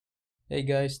Hey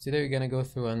guys, today we're gonna go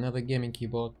through another gaming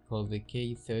keyboard called the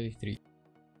K33.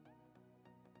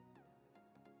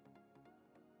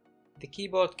 The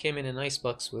keyboard came in a nice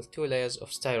box with 2 layers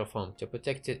of styrofoam to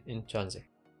protect it in transit.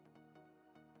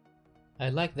 I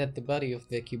like that the body of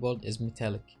the keyboard is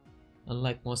metallic,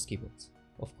 unlike most keyboards.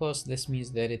 Of course, this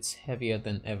means that it's heavier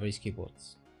than average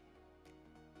keyboards.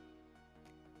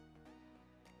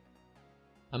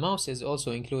 A mouse is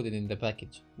also included in the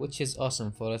package, which is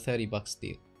awesome for a $30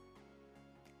 deal.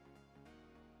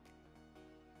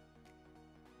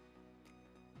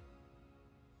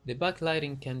 The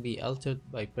backlighting can be altered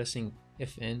by pressing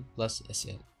FN plus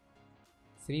SL.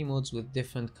 3 modes with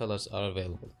different colors are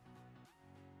available.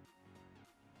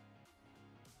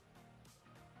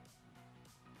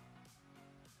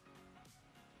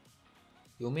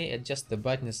 You may adjust the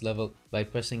brightness level by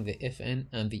pressing the FN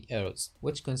and the arrows,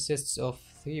 which consists of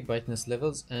 3 brightness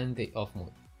levels and the off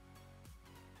mode.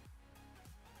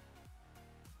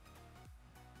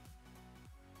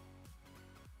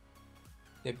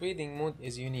 The breathing mode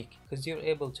is unique because you're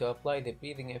able to apply the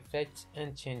breathing effect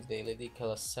and change the LED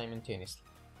colors simultaneously.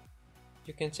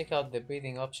 You can check out the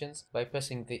breathing options by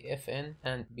pressing the FN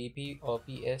and BP or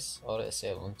PS or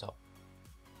SL on top.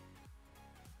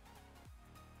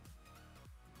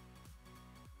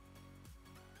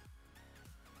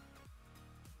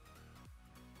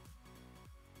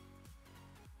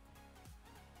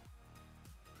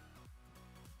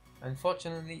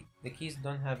 Unfortunately, the keys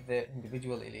don't have their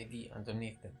individual LED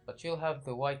underneath them, but you'll have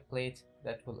the white plate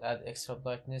that will add extra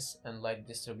brightness and light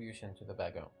distribution to the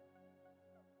background.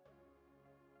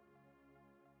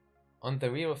 On the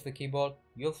rear of the keyboard,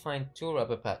 you'll find 2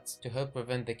 rubber pads to help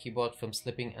prevent the keyboard from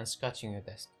slipping and scratching your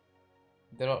desk.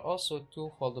 There are also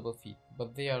 2 foldable feet,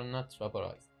 but they are not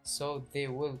rubberized, so they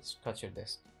will scratch your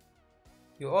desk.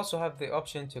 You also have the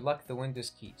option to lock the Windows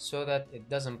key so that it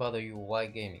doesn't bother you while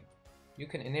gaming. You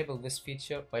can enable this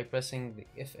feature by pressing the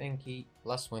FN key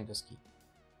plus Windows key.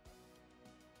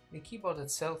 The keyboard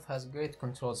itself has great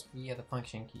controls via the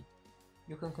function key.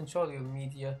 You can control your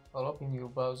media or open your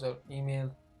browser,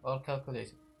 email, or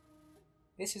calculator.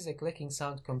 This is a clicking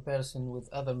sound comparison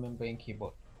with other membrane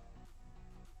keyboard.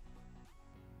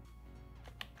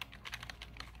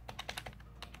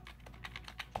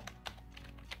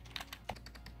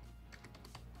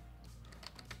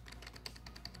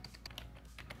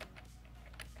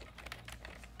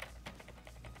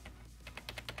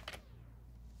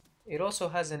 It also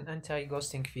has an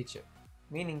anti-ghosting feature,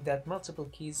 meaning that multiple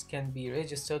keys can be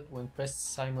registered when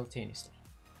pressed simultaneously.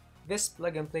 This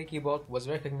plug-and-play keyboard was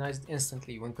recognized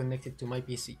instantly when connected to my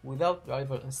PC without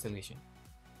driver installation.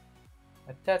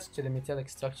 Attached to the metallic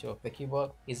structure of the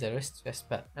keyboard is a wrist rest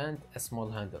pad and a small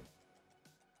handle.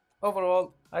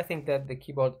 Overall, I think that the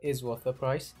keyboard is worth the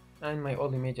price, and my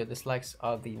only major dislikes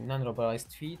are the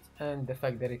non-rubberized feet and the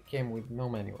fact that it came with no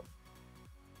manual.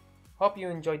 Hope you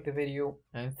enjoyed the video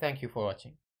and thank you for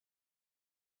watching.